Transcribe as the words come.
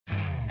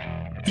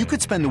You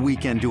could spend the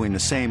weekend doing the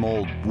same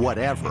old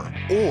whatever,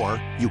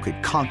 or you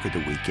could conquer the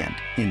weekend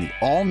in the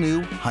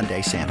all-new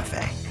Hyundai Santa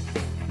Fe.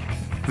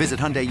 Visit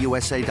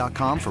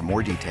HyundaiUSA.com for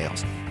more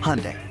details.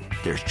 Hyundai,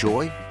 there's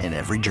joy in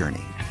every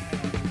journey.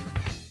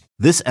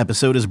 This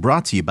episode is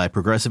brought to you by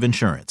Progressive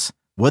Insurance.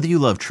 Whether you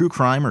love true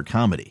crime or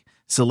comedy,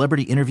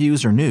 celebrity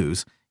interviews or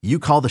news, you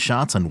call the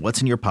shots on what's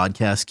in your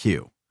podcast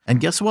queue. And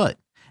guess what?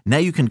 Now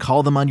you can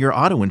call them on your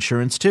auto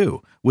insurance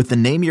too with the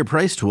Name Your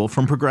Price tool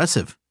from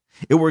Progressive.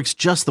 It works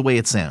just the way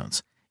it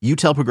sounds. You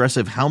tell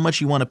Progressive how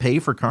much you want to pay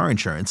for car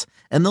insurance,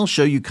 and they'll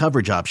show you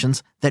coverage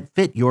options that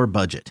fit your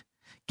budget.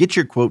 Get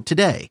your quote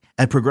today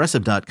at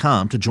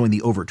Progressive.com to join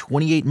the over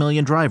 28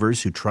 million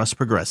drivers who trust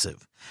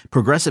Progressive.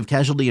 Progressive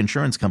Casualty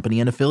Insurance Company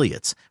and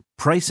Affiliates.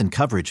 Price and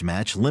coverage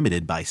match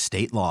limited by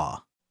state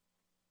law.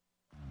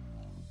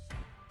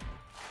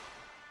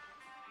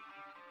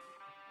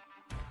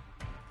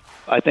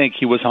 I think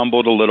he was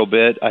humbled a little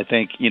bit. I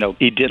think,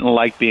 he didn't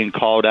like being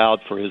called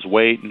out for his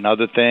weight and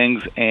other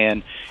things.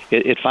 And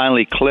it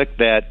finally clicked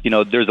that,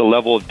 there's a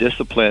level of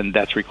discipline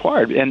that's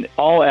required. And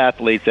all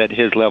athletes at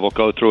his level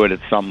go through it at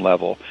some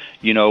level,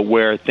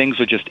 where things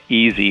are just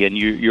easy and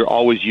you're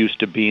always used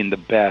to being the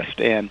best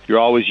and you're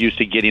always used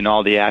to getting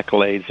all the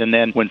accolades. And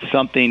then when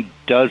something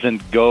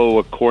doesn't go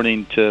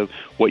according to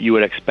what you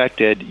had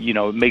expected,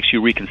 it makes you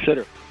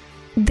reconsider.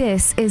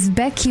 This is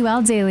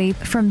BetQL Daily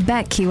from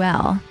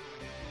BetQL.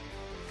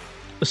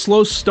 A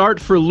slow start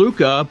for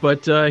Luka,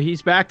 but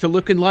he's back to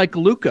looking like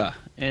Luka.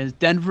 As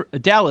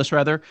Dallas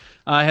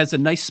has a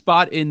nice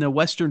spot in the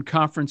Western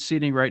Conference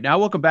seating right now.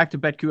 Welcome back to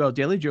BetQL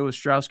Daily. Joe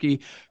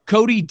Ostrowski,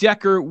 Cody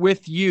Decker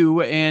with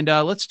you, and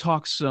let's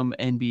talk some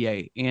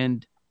NBA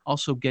and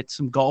also get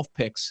some golf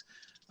picks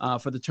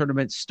for the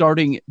tournament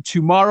starting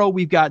tomorrow.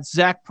 We've got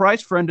Zach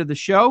Price, friend of the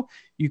show.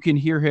 You can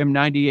hear him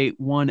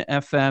 98.1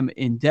 FM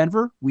in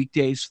Denver,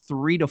 weekdays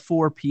 3 to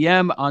 4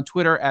 p.m. on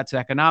Twitter at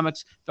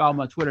Zachonomics. Follow him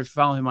on Twitter.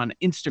 Follow him on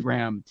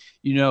Instagram.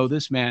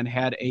 This man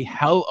had a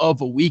hell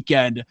of a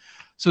weekend.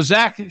 So,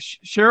 Zach,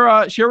 share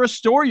a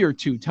story or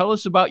two. Tell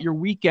us about your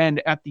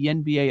weekend at the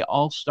NBA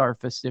All-Star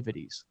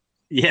festivities.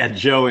 Yeah,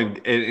 Joe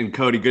and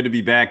Cody, good to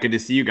be back. Good to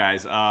see you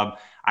guys.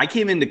 I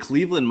came into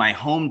Cleveland, my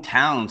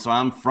hometown, so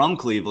I'm from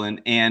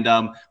Cleveland. And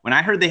when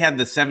I heard they had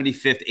the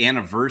 75th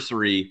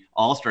anniversary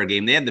All-Star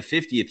game, they had the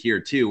 50th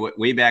here too,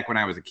 way back when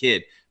I was a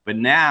kid. But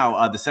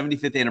now the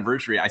 75th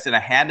anniversary, I said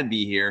I had to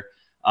be here.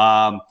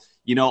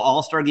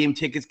 All-Star game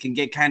tickets can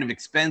get kind of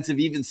expensive,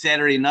 even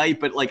Saturday night.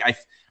 But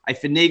I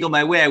finagled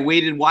my way. I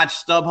waited,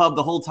 watched StubHub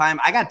the whole time.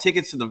 I got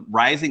tickets to the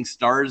Rising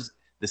Stars,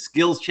 the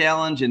skills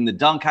challenge, and the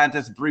dunk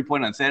contest and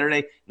 3-point on Saturday.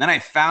 And then I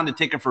found a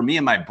ticket for me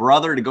and my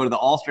brother to go to the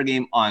All-Star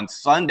game on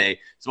Sunday.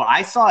 So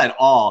I saw it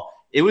all.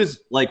 It was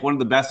like one of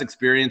the best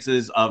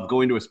experiences of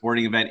going to a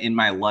sporting event in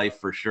my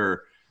life for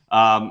sure.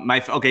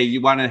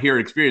 You want to hear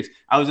an experience?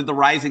 I was at the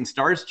Rising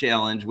Stars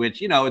Challenge,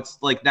 which, it's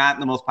like not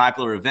the most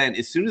popular event.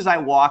 As soon as I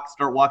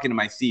start walking to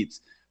my seats,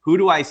 who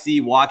do I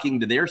see walking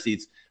to their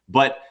seats?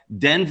 But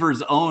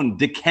Denver's own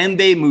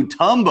Dikembe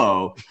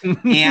Mutombo.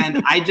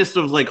 And I just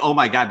was like, oh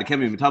my God,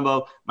 Dikembe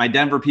Mutombo. My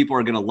Denver people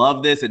are going to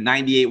love this at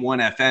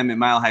 98.1 FM at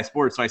Mile High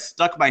Sports. So I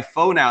stuck my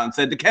phone out and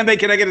said, Dikembe,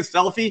 can I get a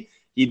selfie?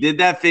 He did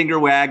that finger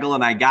waggle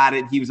and I got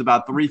it. He was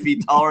about 3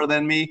 feet taller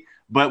than me,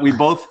 but we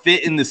both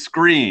fit in the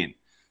screen.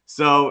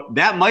 So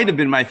that might have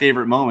been my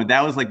favorite moment.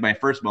 That was like my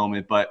first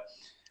moment. But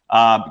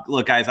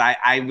look, guys,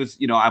 I've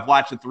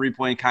watched the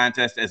 3-point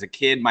contest as a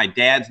kid. My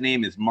dad's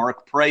name is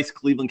Mark Price,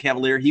 Cleveland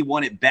Cavalier. He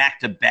won it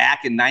back to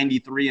back in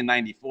 93 and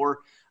 94.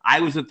 I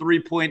was a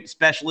 3-point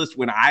specialist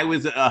when I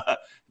was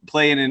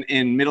playing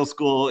in middle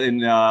school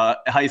and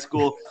high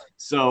school.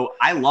 So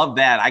I love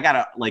that.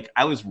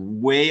 I was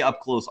way up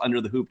close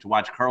under the hoop to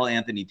watch Karl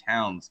Anthony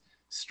Towns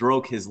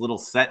stroke his little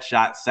set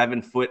shot,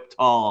 7 foot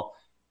tall,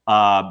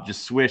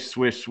 just swish,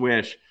 swish,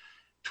 swish.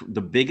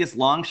 The biggest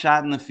long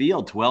shot in the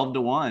field,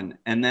 12-1.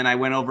 And then I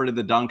went over to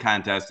the dunk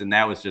contest, and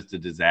that was just a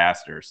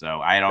disaster.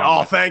 So I don't.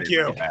 Oh, thank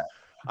you.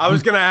 I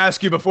was going to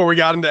ask you before we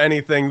got into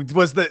anything,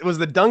 was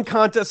the dunk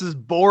contest as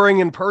boring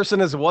in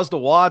person as it was to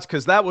watch?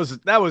 Because that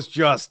was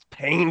just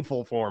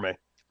painful for me.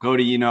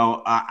 Cody,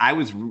 I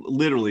was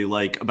literally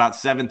like about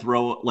 7th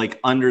row,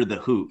 like under the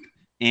hoop.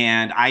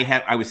 And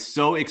I was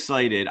so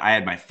excited. I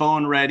had my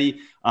phone ready.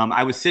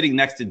 I was sitting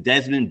next to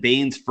Desmond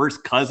Bane's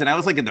first cousin. I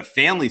was like in the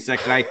family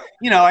section. I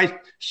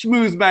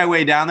schmoozed my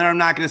way down there. I'm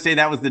not going to say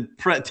that was the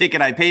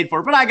ticket I paid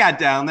for, but I got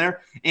down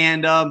there.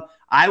 And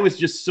I was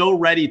just so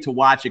ready to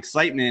watch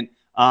excitement,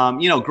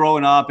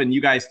 growing up, and you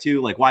guys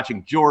too, like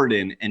watching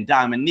Jordan and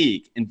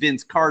Dominique and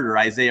Vince Carter,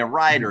 Isaiah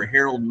Ryder,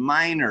 Harold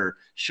Miner,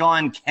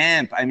 Sean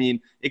Kemp. I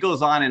mean, it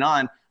goes on and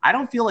on. I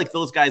don't feel like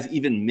those guys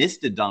even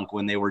missed a dunk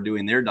when they were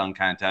doing their dunk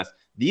contest.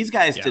 These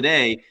guys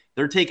today,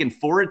 they're taking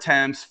 4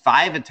 attempts,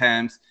 5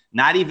 attempts,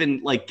 not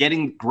even like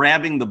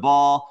grabbing the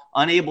ball,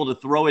 unable to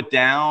throw it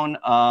down.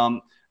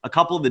 A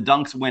couple of the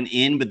dunks went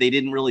in, but they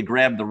didn't really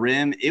grab the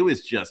rim. It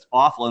was just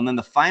awful. And then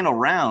the final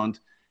round,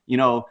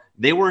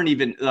 they weren't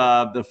even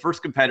the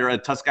first competitor,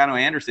 Toscano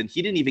Anderson.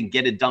 He didn't even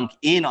get a dunk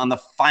in on the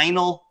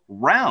final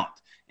round.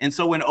 And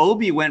so when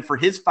Obi went for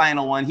his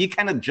final one, he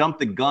kind of jumped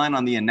the gun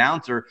on the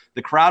announcer.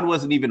 The crowd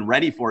wasn't even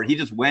ready for it. He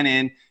just went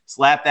in,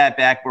 slapped that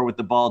backboard with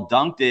the ball,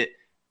 dunked it.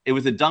 It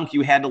was a dunk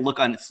you had to look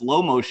on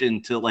slow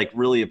motion to like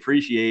really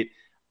appreciate.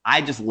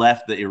 I just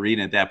left the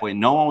arena at that point.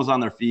 No one was on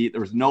their feet.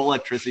 There was no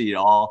electricity at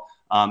all.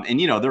 And,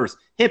 there was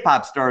hip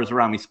hop stars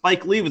around me.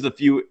 Spike Lee was a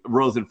few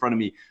rows in front of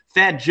me.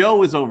 Fat Joe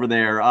was over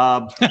there.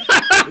 Not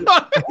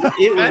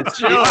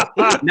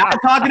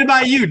talking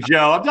about you,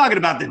 Joe. I'm talking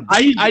about the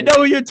I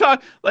know you're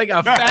talking like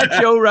a Fat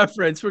Joe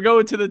reference. We're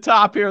going to the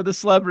top here of the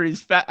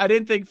celebrities. I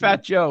didn't think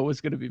Fat Joe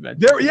was going to be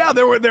mentioned.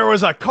 There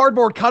was a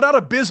cardboard cutout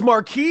of Biz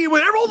Marquee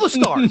with all the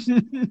stars.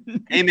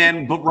 Hey,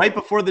 man, but right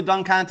before the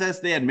dunk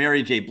contest, they had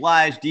Mary J.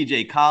 Blige,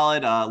 DJ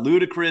Khaled,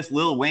 Ludacris,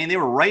 Lil Wayne. They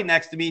were right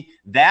next to me.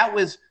 That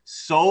was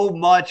so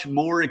much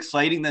more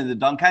exciting than the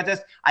dunk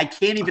contest. I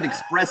can't even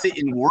express it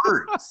in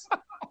words.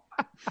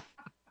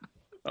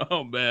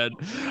 Oh man.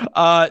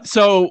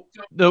 So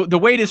the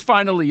wait is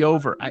finally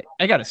over.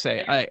 I gotta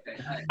say, I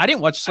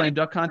didn't watch Slam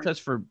Dunk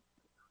Contest for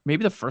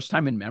maybe the first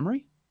time in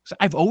memory. So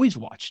I've always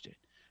watched it,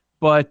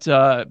 but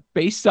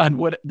based on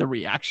what the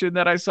reaction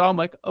that I saw, I'm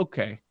like,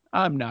 okay,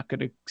 I'm not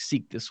gonna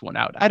seek this one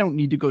out. I don't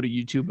need to go to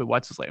YouTube and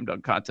watch the Slam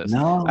Dunk Contest.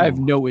 No. I have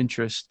no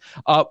interest.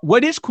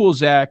 What is cool,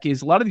 Zach,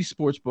 is a lot of these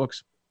sports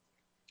books,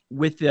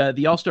 with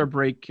the All-Star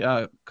break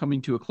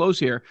coming to a close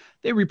here,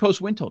 they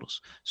repost win totals.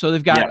 So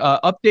they've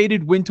got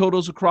updated win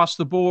totals across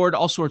the board,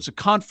 all sorts of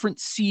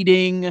conference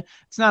seeding.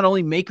 It's not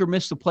only make or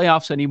miss the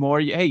playoffs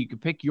anymore. Hey, you can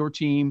pick your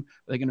team.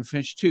 Are they going to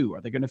finish 2?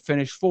 Are they going to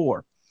finish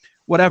 4?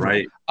 Whatever.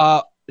 Right.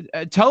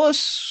 Tell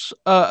us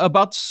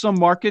about some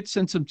markets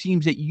and some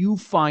teams that you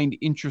find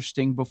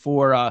interesting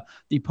before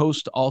the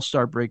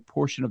post-All-Star break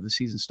portion of the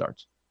season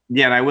starts.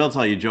 Yeah, and I will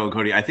tell you, Joe and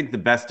Cody, I think the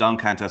best dunk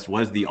contest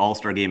was the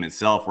All-Star game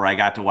itself, where I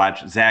got to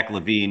watch Zach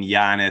LaVine,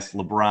 Giannis,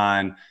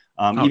 LeBron,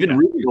 even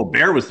Rudy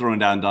Gobert was throwing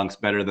down dunks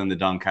better than the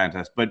dunk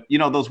contest. But,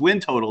 those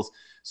win totals.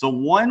 So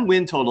one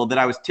win total that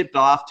I was tipped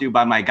off to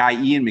by my guy,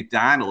 Ian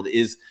McDonald,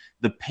 is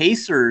the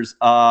Pacers.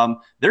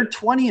 They're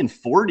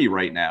 20-40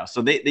 right now.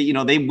 So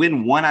they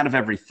win 1 out of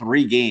every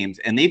 3 games,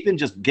 and they've been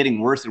just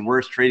getting worse and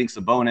worse, trading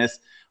Sabonis.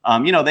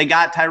 They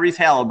got Tyrese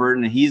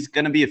Halliburton, and he's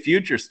going to be a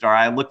future star.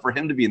 I look for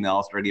him to be in the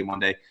All-Star game one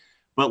day.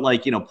 But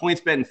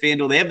PointsBet and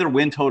FanDuel, they have their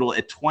win total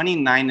at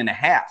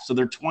 29.5. So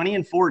they're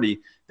 20-40.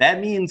 That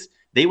means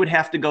they would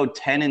have to go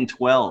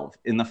 10-12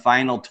 in the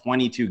final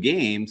 22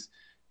 games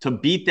to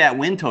beat that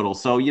win total.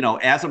 So,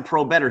 as a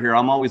pro bettor here,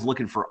 I'm always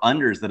looking for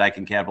unders that I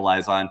can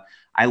capitalize on.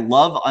 I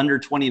love under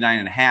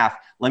 29.5.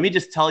 Let me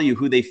just tell you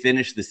who they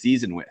finished the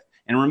season with.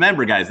 And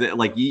remember, guys,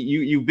 that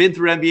you've been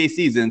through NBA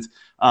seasons.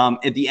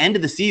 At the end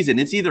of the season,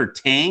 it's either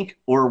tank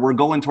or we're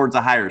going towards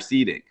a higher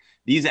seeding.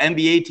 These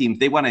NBA teams,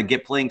 they want to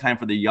get playing time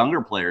for their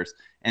younger players.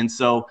 And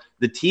so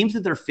the teams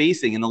that they're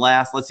facing in the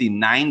last,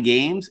 9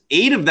 games,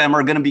 8 of them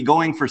are going to be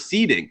going for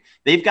seeding.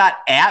 They've got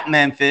at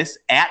Memphis,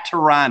 at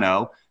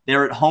Toronto.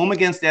 They're at home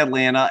against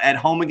Atlanta, at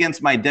home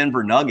against my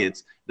Denver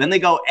Nuggets. Then they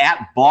go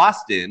at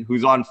Boston,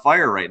 who's on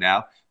fire right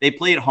now. They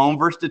play at home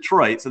versus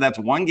Detroit. So that's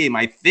one game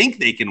I think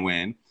they can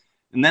win.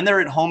 And then they're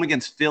at home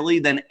against Philly,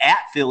 then at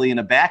Philly in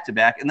a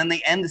back-to-back. And then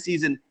they end the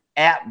season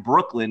at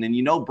Brooklyn.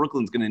 And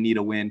Brooklyn's going to need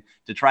a win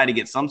to try to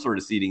get some sort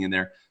of seeding in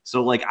there.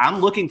 So,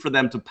 I'm looking for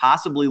them to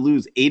possibly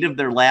lose 8 of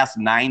their last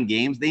 9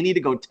 games. They need to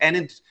go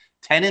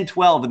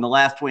 10-12 in the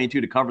last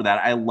 22 to cover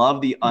that. I love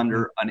the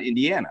under on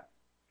Indiana.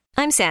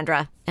 I'm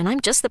Sandra, and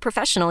I'm just the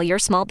professional your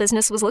small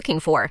business was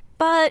looking for.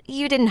 But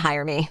you didn't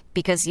hire me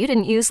because you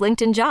didn't use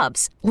LinkedIn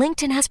Jobs.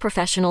 LinkedIn has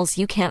professionals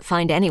you can't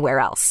find anywhere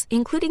else,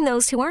 including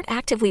those who aren't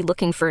actively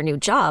looking for a new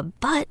job,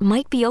 but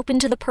might be open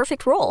to the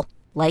perfect role,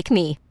 like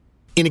me.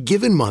 In a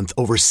given month,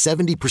 over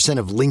 70%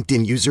 of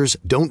LinkedIn users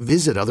don't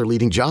visit other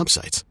leading job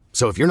sites.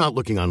 So if you're not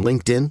looking on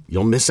LinkedIn,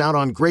 you'll miss out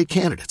on great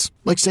candidates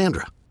like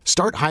Sandra.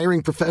 Start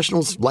hiring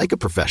professionals like a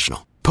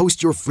professional.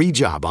 Post your free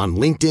job on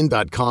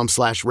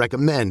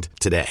linkedin.com/recommend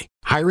today.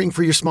 Hiring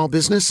for your small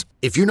business?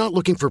 If you're not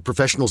looking for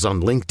professionals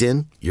on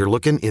LinkedIn, you're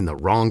looking in the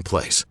wrong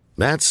place.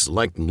 That's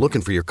like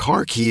looking for your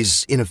car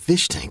keys in a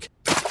fish tank.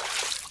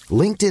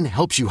 LinkedIn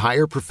helps you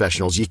hire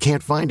professionals you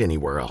can't find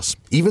anywhere else,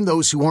 even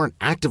those who aren't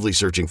actively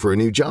searching for a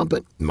new job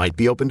but might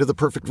be open to the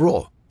perfect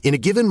role. In a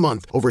given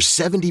month, over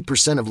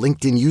 70% of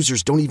LinkedIn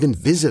users don't even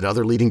visit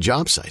other leading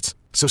job sites.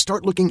 So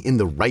start looking in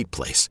the right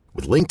place.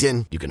 With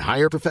LinkedIn, you can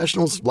hire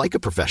professionals like a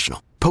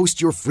professional.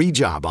 Post your free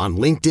job on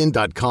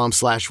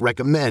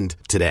linkedin.com/recommend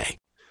today.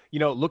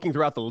 Looking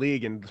throughout the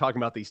league and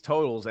talking about these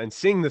totals and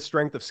seeing the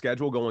strength of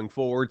schedule going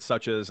forward,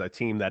 such as a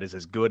team that is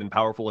as good and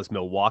powerful as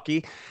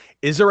Milwaukee,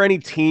 is there any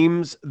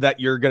teams that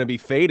you're going to be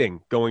fading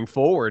going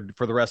forward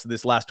for the rest of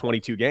this last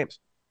 22 games?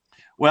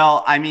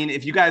 Well,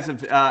 if you guys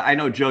have, I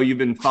know, Joe, you've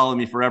been following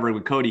me forever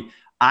with Cody.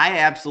 I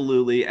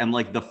absolutely am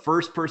the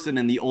first person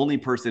and the only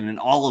person in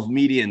all of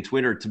media and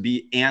Twitter to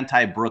be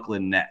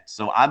anti-Brooklyn Nets.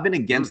 So I've been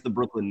against the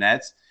Brooklyn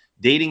Nets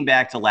dating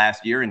back to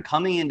last year, and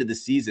coming into the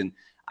season,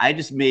 I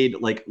just made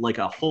like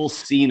a whole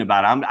scene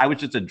about it. I was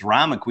just a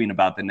drama queen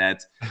about the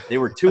Nets. They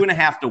were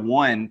 2.5 to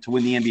 1 to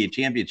win the NBA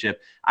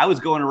championship. I was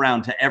going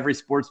around to every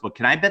sports book.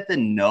 Can I bet the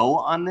no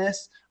on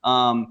this?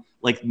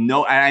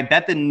 No, and I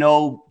bet the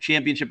no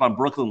championship on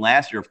Brooklyn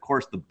last year. Of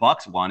course, the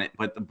Bucks won it,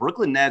 but the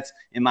Brooklyn Nets,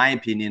 in my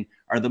opinion,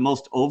 are the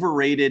most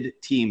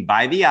overrated team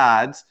by the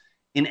odds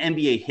in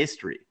NBA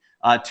history.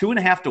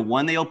 2.5 to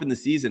 1 they opened the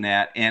season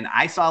at, and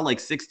I saw like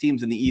 6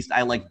 teams in the East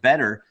I like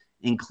better,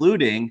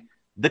 including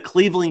the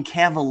Cleveland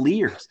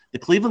Cavaliers. The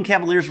Cleveland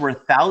Cavaliers were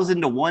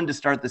 1,000 to 1 to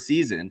start the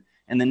season,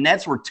 and the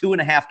Nets were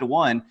 2.5 to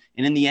 1.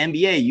 And in the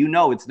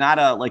NBA, it's not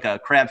a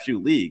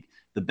crapshoot league.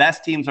 The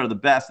best teams are the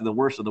best and the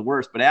worst are the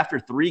worst. But after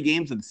 3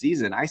 games of the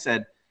season, I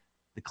said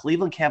the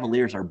Cleveland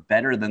Cavaliers are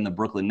better than the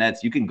Brooklyn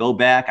Nets. You can go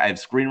back. I have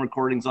screen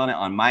recordings on it.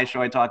 On my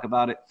show, I talk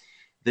about it.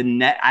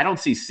 I don't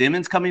see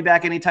Simmons coming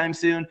back anytime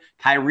soon.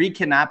 Kyrie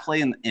cannot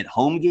play at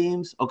home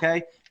games,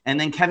 okay? And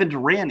then Kevin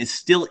Durant is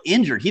still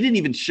injured. He didn't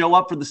even show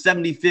up for the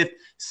 75th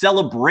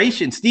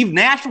celebration. Steve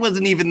Nash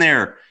wasn't even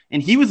there,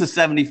 and he was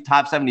a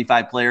top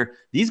 75 player.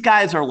 These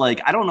guys are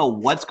I don't know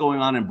what's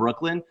going on in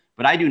Brooklyn,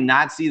 but I do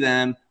not see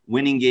them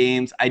winning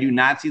games. I do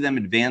not see them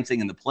advancing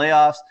in the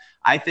playoffs.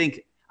 I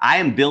think I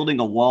am building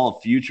a wall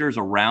of futures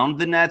around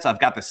the Nets.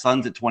 I've got the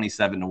Suns at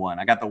 27 to 1.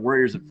 I got the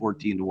Warriors at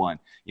 14 to 1.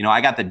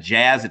 I got the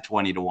Jazz at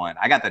 20 to 1.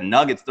 I got the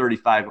Nuggets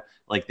 35.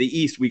 Like the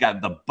East, we got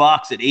the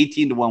Bucks at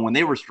 18 to 1 when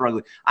they were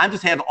struggling. I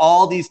just have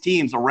all these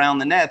teams around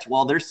the Nets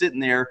while they're sitting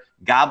there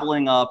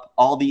gobbling up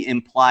all the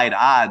implied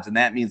odds. And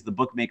that means the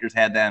bookmakers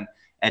had them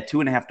at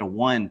 2.5 to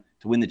 1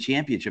 to win the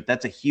championship.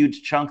 That's a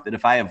huge chunk that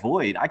if I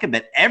avoid, I can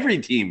bet every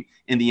team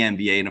in the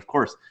NBA. And of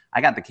course,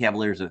 I got the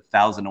Cavaliers at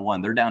 1,000 to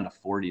 1. They're down to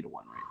 40 to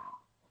 1 right now.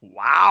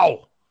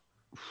 Wow.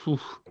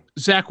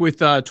 Zach, with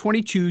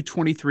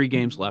 23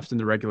 games left in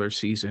the regular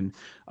season,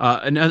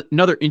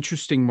 another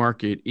interesting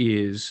market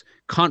is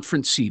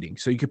conference seeding.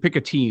 So you could pick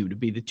a team to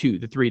be the 2,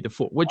 the 3, the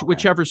 4,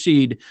 whichever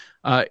seed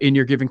in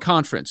your given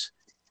conference.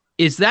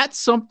 Is that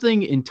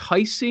something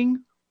enticing,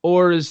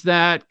 or is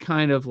that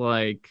kind of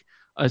like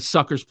a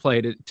sucker's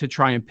play to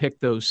try and pick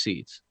those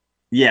seeds?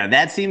 Yeah,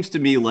 that seems to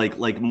me like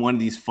one of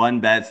these fun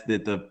bets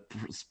that the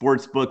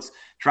sports books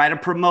try to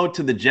promote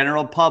to the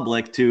general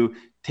public to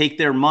take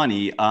their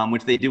money,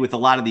 which they do with a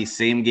lot of these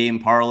same game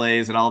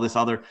parlays and all this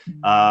other,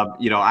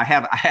 I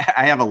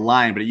have a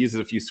line, but it uses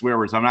a few swear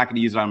words. So I'm not going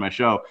to use it on my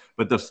show,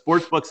 but the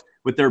sports books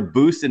with their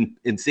boosts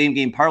in same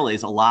game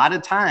parlays, a lot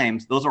of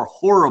times those are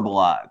horrible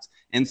odds.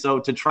 And so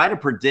to try to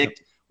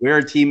predict where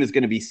a team is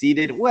going to be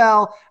seeded,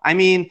 well, I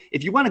mean,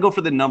 if you want to go for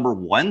the number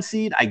 1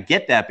 seed, I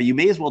get that, but you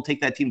may as well take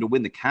that team to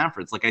win the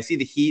conference. Like I see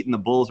the Heat and the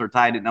Bulls are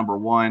tied at number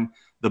 1.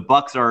 The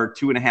Bucks are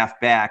 2.5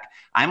 back.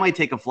 I might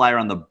take a flyer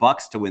on the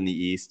Bucks to win the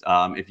East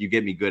if you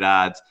give me good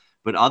odds.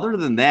 But other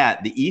than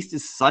that, the East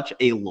is such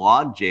a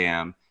log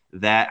jam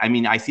that, I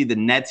mean, I see the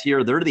Nets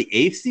here. They're the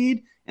 8th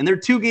seed, and they're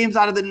 2 games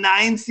out of the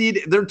 9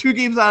 seed. They're 2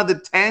 games out of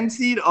the 10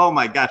 seed. Oh,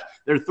 my gosh.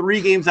 They're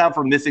 3 games out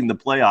from missing the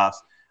playoffs.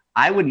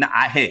 I would not.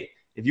 Hey,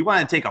 if you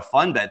want to take a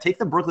fun bet, take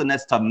the Brooklyn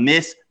Nets to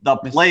miss the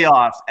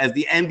playoffs as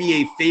the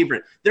NBA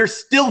favorite. They're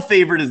still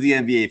favored as the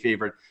NBA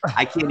favorite.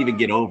 I can't even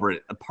get over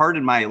it.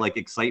 Pardon my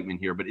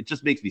excitement here, but it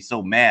just makes me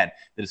so mad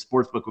that a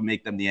sportsbook would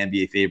make them the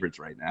NBA favorites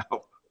right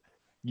now.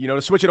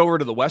 To switch it over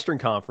to the Western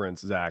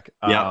Conference, Zach.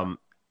 Yeah.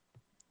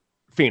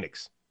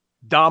 Phoenix,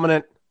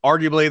 dominant,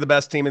 arguably the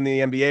best team in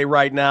the NBA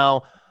right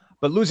now.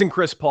 But losing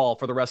Chris Paul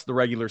for the rest of the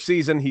regular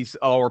season,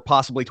 or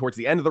possibly towards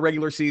the end of the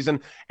regular season,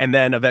 and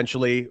then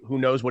eventually, who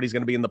knows what he's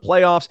going to be in the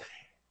playoffs.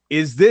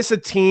 Is this a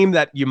team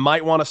that you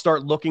might want to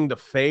start looking to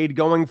fade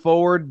going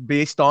forward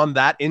based on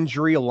that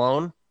injury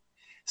alone?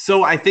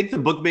 So I think the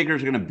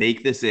bookmakers are going to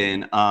bake this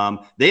in.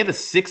 They have a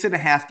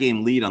 6.5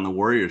 game lead on the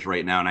Warriors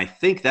right now. And I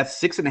think that's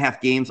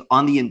 6.5 games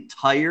on the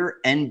entire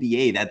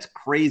NBA. That's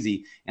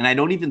crazy. And I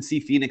don't even see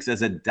Phoenix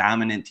as a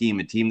dominant team,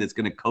 a team that's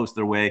going to coast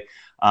their way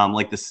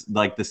like the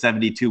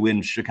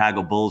 72-win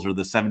Chicago Bulls or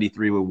the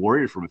 73-win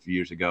Warriors from a few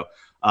years ago.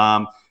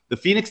 The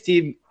Phoenix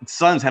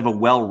Suns have a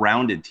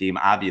well-rounded team,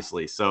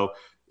 obviously. So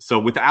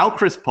without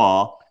Chris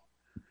Paul,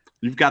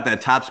 you've got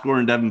that top scorer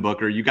in Devin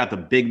Booker. You got the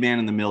big man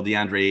in the middle,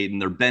 DeAndre Ayton.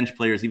 Their bench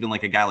players, even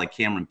like a guy like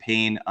Cameron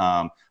Payne,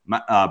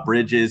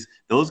 Bridges.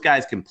 Those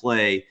guys can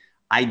play.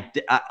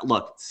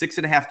 Look,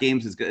 6.5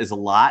 games is a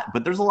lot,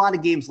 but there's a lot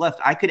of games left.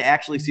 I could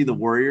actually see the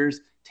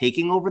Warriors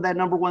taking over that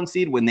number 1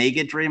 seed when they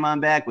get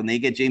Draymond back, when they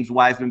get James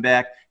Wiseman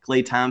back,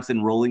 Klay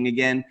Thompson rolling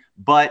again.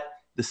 But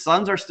the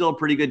Suns are still a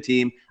pretty good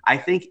team. I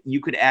think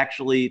you could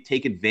actually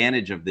take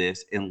advantage of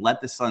this and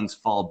let the Suns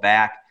fall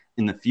back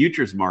in the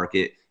futures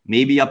market,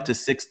 maybe up to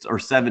 6 or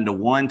 7 to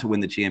 1 to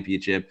win the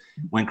championship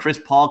when Chris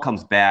Paul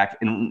comes back,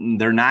 and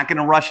they're not going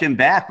to rush him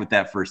back with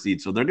that 1st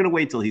seed. So they're going to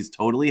wait till he's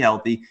totally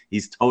healthy.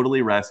 He's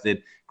totally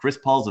rested. Chris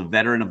Paul's a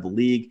veteran of the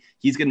league.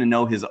 He's going to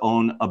know his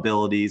own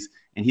abilities,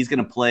 and he's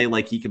going to play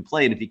like he can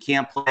play. And if he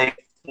can't play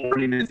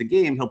 40 minutes a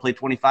game, he'll play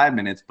 25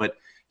 minutes, but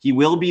he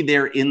will be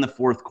there in the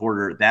 4th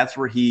quarter. That's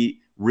where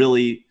he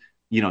really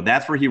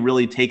that's where he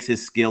really takes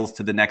his skills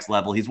to the next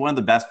level. He's one of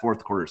the best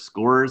fourth quarter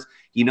scorers.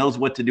 He knows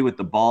what to do with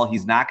the ball.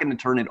 He's not going to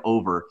turn it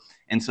over.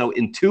 And so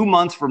in 2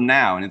 months from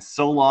now, and it's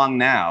so long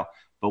now,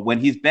 but when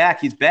he's back,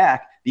 he's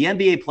back. The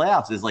NBA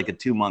playoffs is like a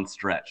 2-month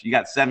stretch. You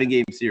got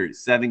 7-game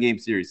series, 7-game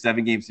series,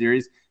 7-game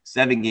series,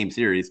 7-game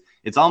series.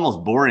 It's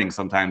almost boring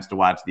sometimes to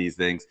watch these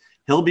things.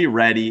 He'll be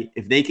ready.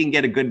 If they can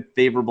get a good,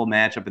 favorable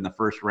matchup in the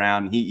first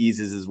round, he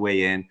eases his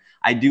way in.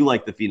 I do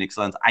like the Phoenix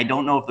Suns. I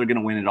don't know if they're going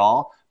to win it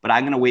all, but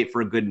I'm going to wait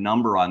for a good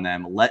number on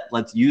them.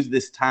 Let's use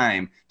this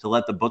time to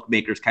let the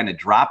bookmakers kind of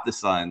drop the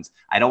Suns.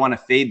 I don't want to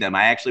fade them.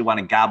 I actually want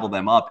to gobble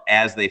them up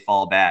as they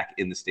fall back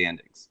in the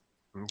standings.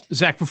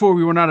 Zach, before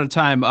we run out of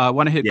time, I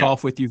want to hit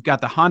golf with you. You've got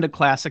the Honda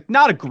Classic,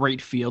 not a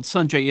great field.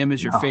 Sungjae Im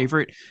is your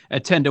favorite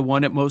at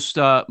 10-1 at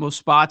most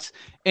spots.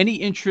 Any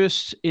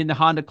interest in the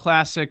Honda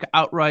Classic,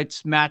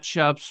 outrights,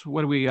 matchups?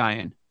 What are we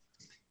eyeing?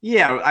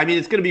 Yeah, I mean,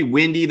 it's going to be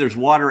windy. There's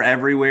water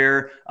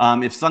everywhere.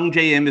 If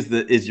Sungjae Im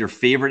is your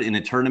favorite in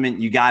a tournament,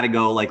 you got to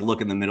go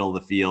look in the middle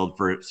of the field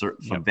for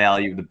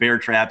value. The bear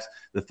traps,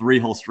 the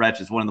 3-hole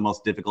stretch is one of the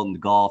most difficult in the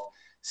golf.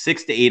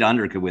 6 to 8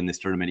 under could win this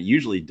tournament. It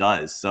usually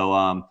does.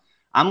 So,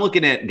 I'm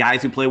looking at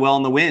guys who play well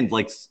in the wind.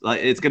 It's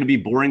going to be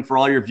boring for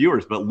all your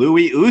viewers, but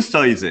Louis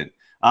Oosthuizen,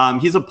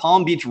 he's a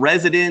Palm Beach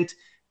resident.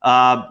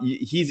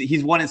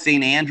 He's won at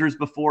St. Andrews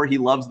before. He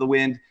loves the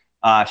wind.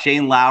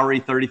 Shane Lowry,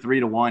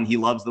 33-1. He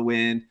loves the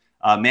wind.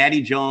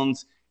 Matty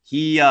Jones,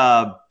 he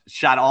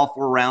shot all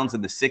 4 rounds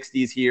in the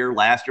 60s here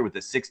last year with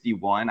a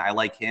 61. I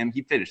like him.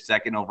 He finished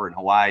second over in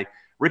Hawaii.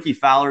 Ricky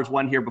Fowler's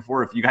won here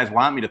before. If you guys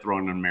want me to throw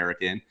in an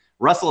American,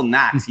 Russell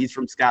Knox, he's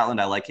from Scotland.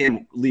 I like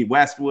him. Lee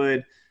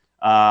Westwood.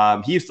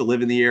 He used to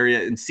live in the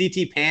area. And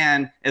CT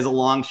Pan is a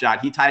long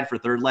shot. He tied for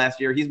third last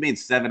year. He's made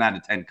 7 out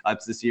of 10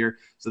 cuts this year.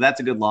 So that's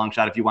a good long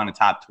shot if you want a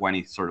top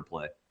 20 sort of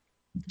play.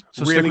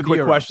 So really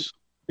quick question.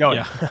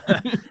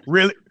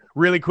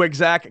 Really quick,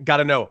 Zach, got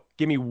to know.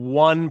 Give me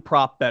one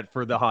prop bet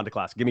for the Honda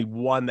Classic. Give me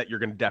one that you're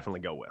going to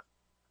definitely go with.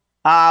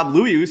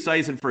 Louis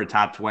Oosthuizen for a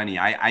top 20.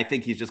 I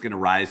think he's just going to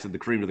rise to the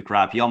cream of the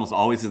crop. He almost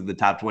always is the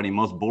top 20.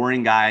 Most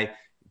boring guy.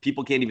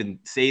 People can't even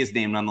say his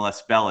name, nonetheless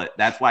spell it.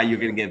 That's why you're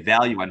going to get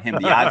value on him.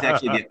 The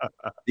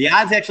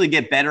odds actually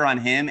get better on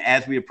him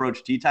as we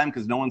approach tee time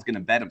because no one's going to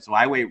bet him. So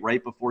I wait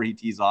right before he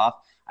tees off.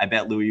 I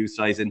bet Louis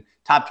Oosthuizen.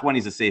 Top 20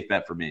 is a safe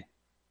bet for me.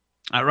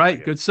 All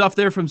right, good stuff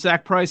there from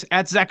Zach Price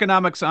at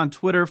Zachonomics on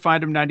Twitter.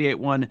 Find him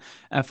 98.1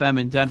 FM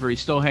in Denver.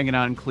 He's still hanging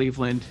out in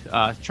Cleveland,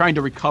 trying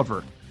to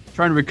recover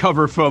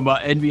from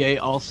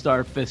NBA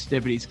All-Star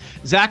festivities.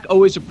 Zach,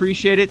 always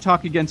appreciate it.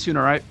 Talk again soon,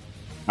 all right?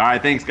 All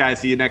right, thanks, guys.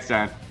 See you next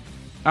time.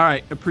 All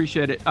right,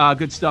 appreciate it.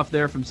 Good stuff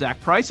there from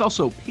Zach Price.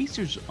 Also,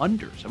 Pacers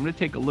unders. I'm going to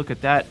take a look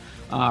at that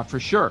for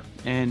sure,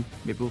 and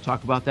maybe we'll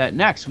talk about that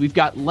next. We've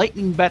got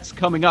lightning bets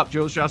coming up.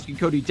 Joe Ostrowski,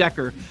 Cody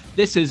Decker.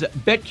 This is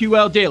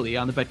BetQL Daily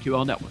on the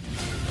BetQL Network.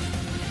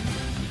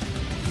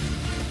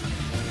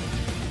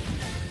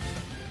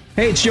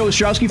 Hey, it's Joe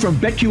Ostrowski from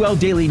BetQL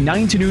Daily,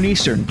 9 to noon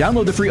Eastern.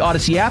 Download the free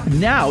Odyssey app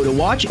now to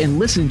watch and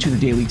listen to the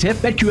Daily Tip.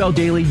 BetQL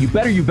Daily, you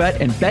better you bet,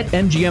 and bet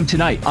MGM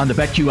tonight on the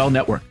BetQL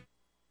Network.